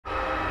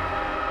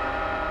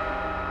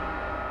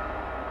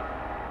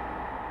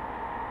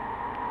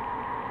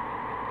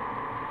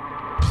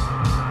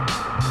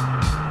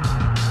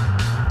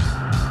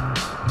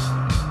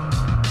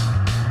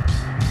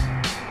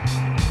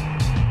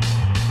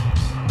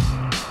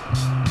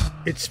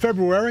It's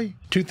February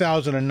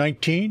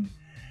 2019,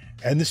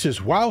 and this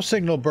is Wow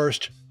Signal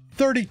Burst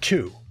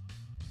 32.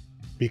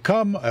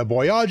 Become a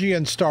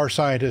Boyajian star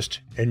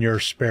scientist in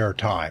your spare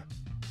time.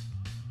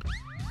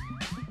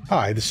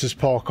 Hi, this is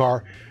Paul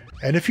Carr,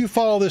 and if you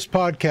follow this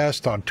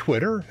podcast on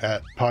Twitter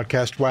at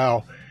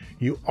PodcastWow,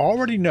 you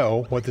already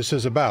know what this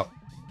is about.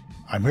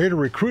 I'm here to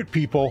recruit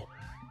people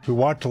who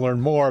want to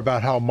learn more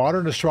about how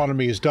modern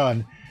astronomy is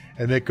done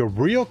and make a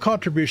real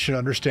contribution to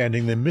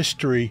understanding the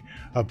mystery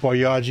of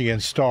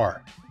Boyajian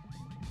star.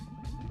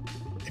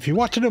 If you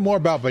want to know more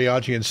about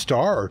Boyajian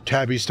star, or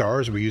Tabby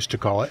star as we used to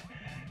call it,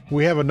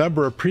 we have a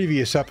number of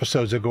previous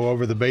episodes that go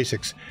over the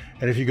basics.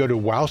 And if you go to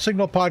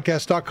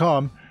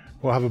wowsignalpodcast.com,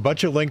 we'll have a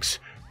bunch of links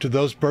to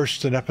those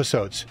bursts and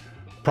episodes.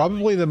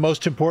 Probably the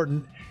most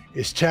important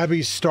is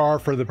Tabby's star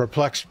for the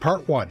Perplexed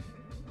Part 1.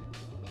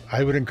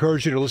 I would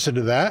encourage you to listen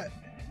to that,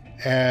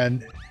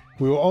 and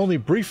we will only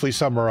briefly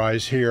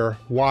summarize here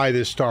why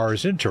this star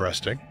is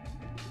interesting.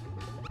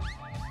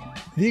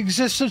 The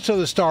existence of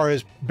the star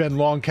has been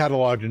long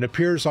cataloged and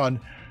appears on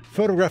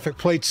photographic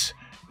plates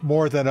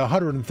more than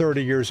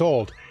 130 years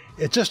old.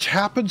 It just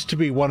happens to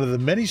be one of the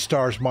many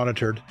stars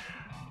monitored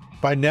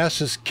by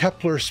NASA's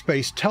Kepler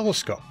Space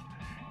Telescope,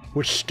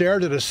 which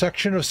stared at a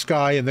section of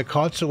sky in the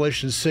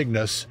constellation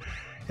Cygnus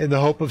in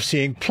the hope of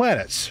seeing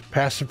planets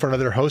pass in front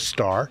of their host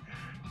star,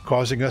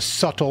 causing a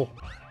subtle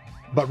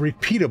but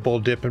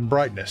repeatable dip in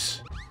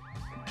brightness.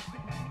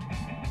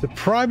 The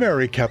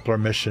primary Kepler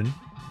mission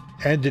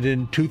ended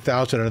in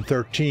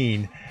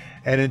 2013,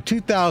 and in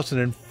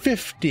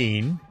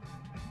 2015,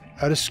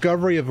 a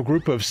discovery of a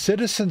group of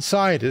citizen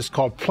scientists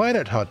called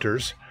planet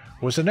hunters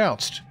was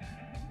announced.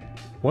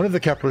 One of the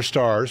Kepler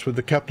stars, with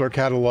the Kepler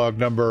catalog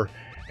number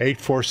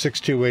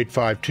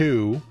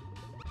 8462852,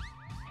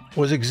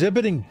 was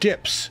exhibiting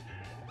dips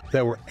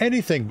that were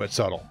anything but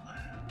subtle.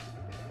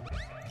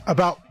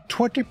 About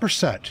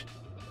 20%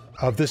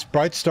 of this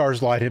bright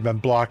star's light had been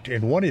blocked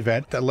in one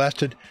event that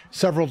lasted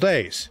several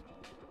days.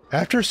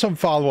 After some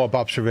follow-up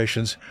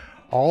observations,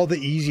 all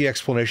the easy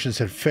explanations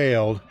had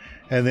failed,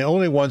 and the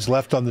only ones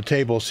left on the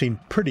table seemed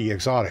pretty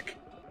exotic.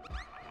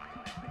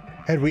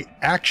 Had we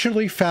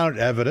actually found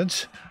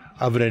evidence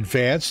of an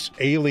advanced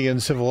alien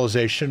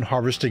civilization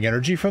harvesting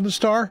energy from the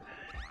star?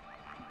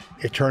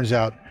 It turns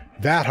out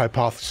that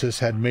hypothesis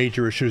had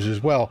major issues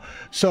as well,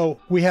 so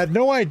we had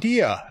no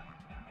idea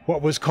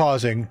what was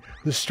causing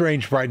the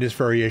strange brightness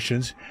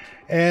variations,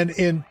 and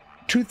in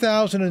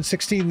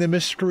 2016 the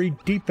mystery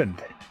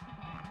deepened.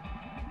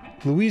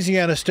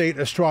 Louisiana State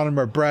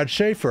astronomer Brad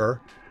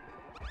Schaefer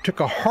took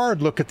a hard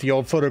look at the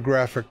old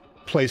photographic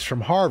plates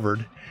from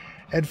Harvard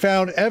and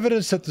found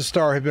evidence that the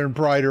star had been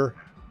brighter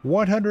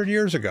 100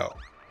 years ago.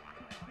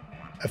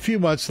 A few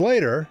months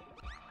later,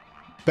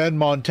 Ben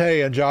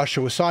Monte and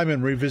Joshua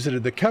Simon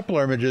revisited the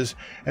Kepler images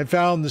and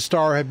found the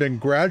star had been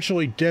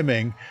gradually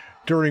dimming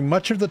during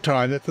much of the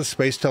time that the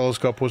Space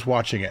Telescope was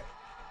watching it.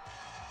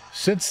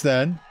 Since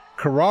then,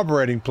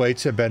 corroborating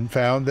plates have been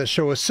found that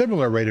show a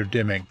similar rate of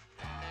dimming.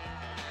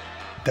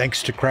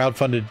 Thanks to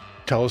crowd-funded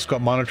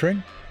telescope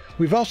monitoring,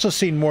 we've also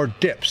seen more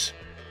dips,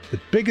 the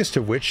biggest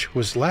of which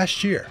was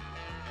last year.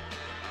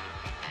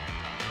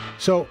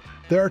 So,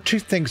 there are two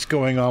things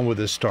going on with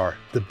this star: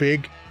 the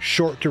big,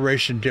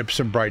 short-duration dips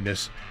in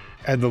brightness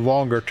and the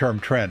longer-term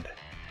trend.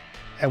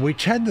 And we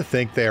tend to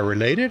think they are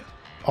related,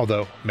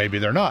 although maybe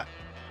they're not.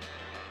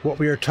 What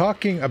we are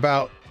talking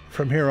about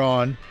from here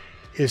on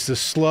is the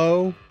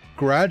slow,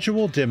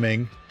 gradual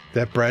dimming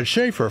that Brad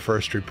Schaefer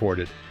first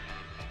reported.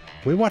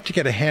 We want to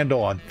get a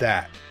handle on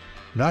that,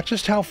 not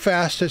just how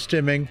fast it's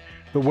dimming,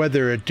 but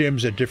whether it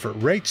dims at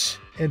different rates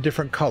and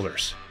different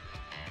colors.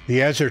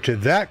 The answer to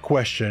that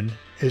question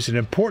is an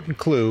important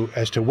clue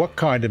as to what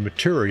kind of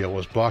material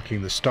is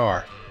blocking the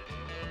star.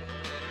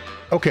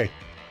 Okay,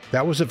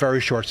 that was a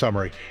very short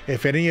summary.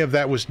 If any of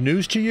that was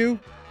news to you,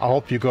 I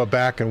hope you go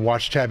back and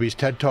watch Tabby's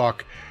TED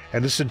Talk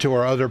and listen to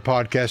our other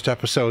podcast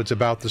episodes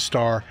about the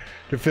star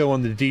to fill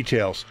in the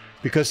details,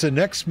 because the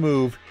next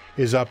move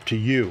is up to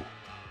you.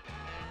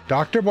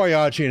 Dr.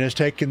 Boyajian has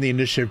taken the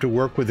initiative to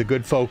work with the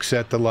good folks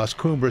at the Las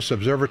Cumbres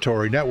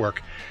Observatory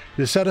Network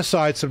to set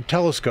aside some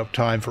telescope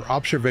time for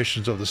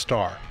observations of the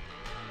star.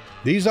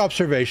 These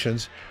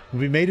observations will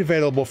be made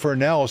available for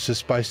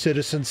analysis by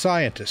citizen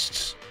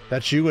scientists.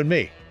 That's you and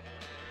me.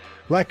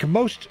 Like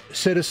most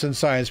citizen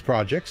science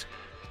projects,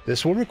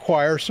 this will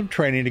require some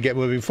training to get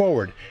moving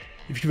forward.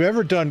 If you've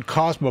ever done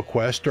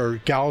CosmoQuest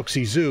or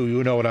Galaxy Zoo,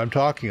 you know what I'm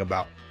talking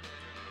about.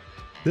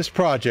 This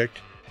project,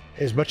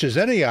 as much as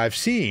any I've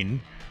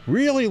seen,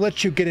 really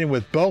lets you get in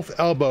with both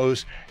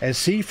elbows and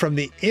see from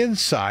the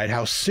inside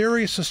how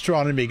serious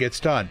astronomy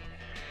gets done.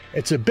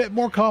 It's a bit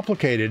more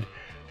complicated,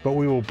 but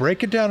we will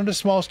break it down into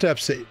small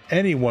steps that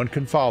anyone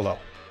can follow.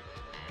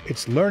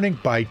 It's learning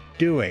by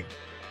doing.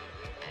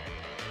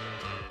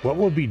 What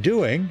we'll be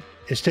doing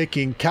is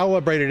taking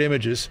calibrated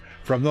images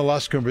from the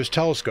Las Cumbres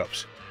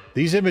telescopes.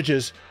 These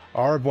images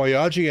are a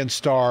Boyajian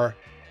star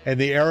and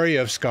the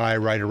area of sky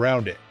right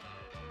around it.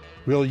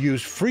 We'll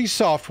use free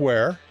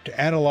software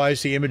to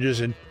analyze the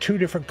images in two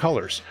different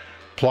colors,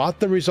 plot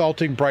the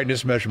resulting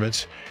brightness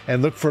measurements,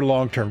 and look for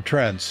long-term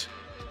trends.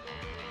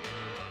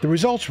 The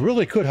results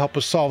really could help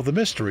us solve the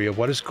mystery of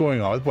what is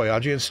going on with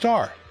Boyajian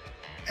star,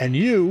 and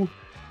you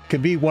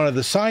can be one of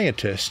the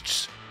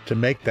scientists to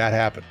make that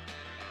happen.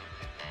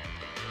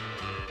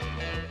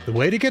 The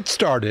way to get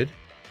started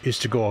is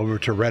to go over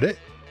to Reddit,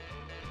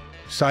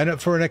 sign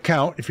up for an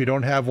account if you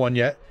don't have one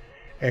yet,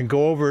 and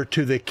go over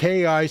to the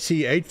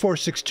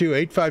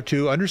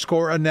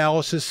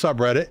KIC8462852_analysis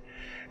subreddit,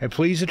 and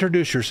please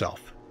introduce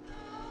yourself.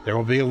 There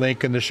will be a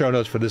link in the show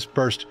notes for this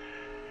burst.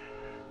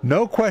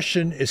 No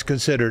question is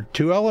considered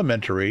too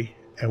elementary,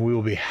 and we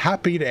will be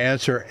happy to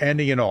answer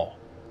any and all.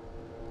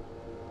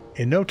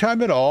 In no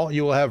time at all,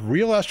 you will have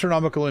real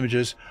astronomical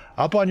images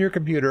up on your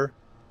computer,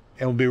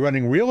 and will be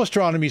running real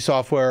astronomy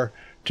software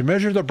to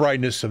measure the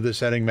brightness of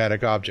this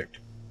enigmatic object.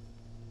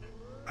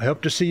 I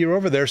hope to see you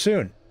over there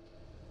soon.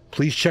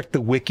 Please check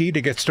the wiki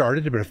to get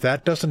started, but if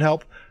that doesn't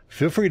help,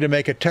 feel free to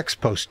make a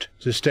text post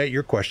to state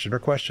your question or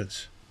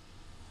questions.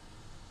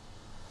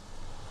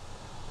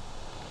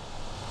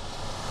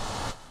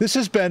 This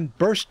has been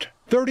Burst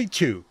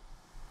 32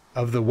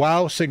 of the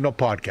Wow Signal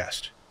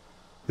podcast.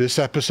 This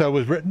episode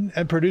was written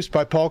and produced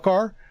by Paul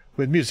Carr,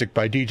 with music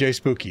by DJ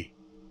Spooky.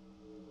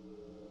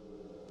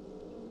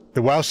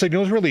 The Wow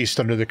Signal is released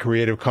under the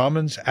Creative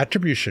Commons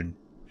Attribution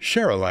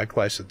Share-alike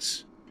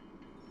license.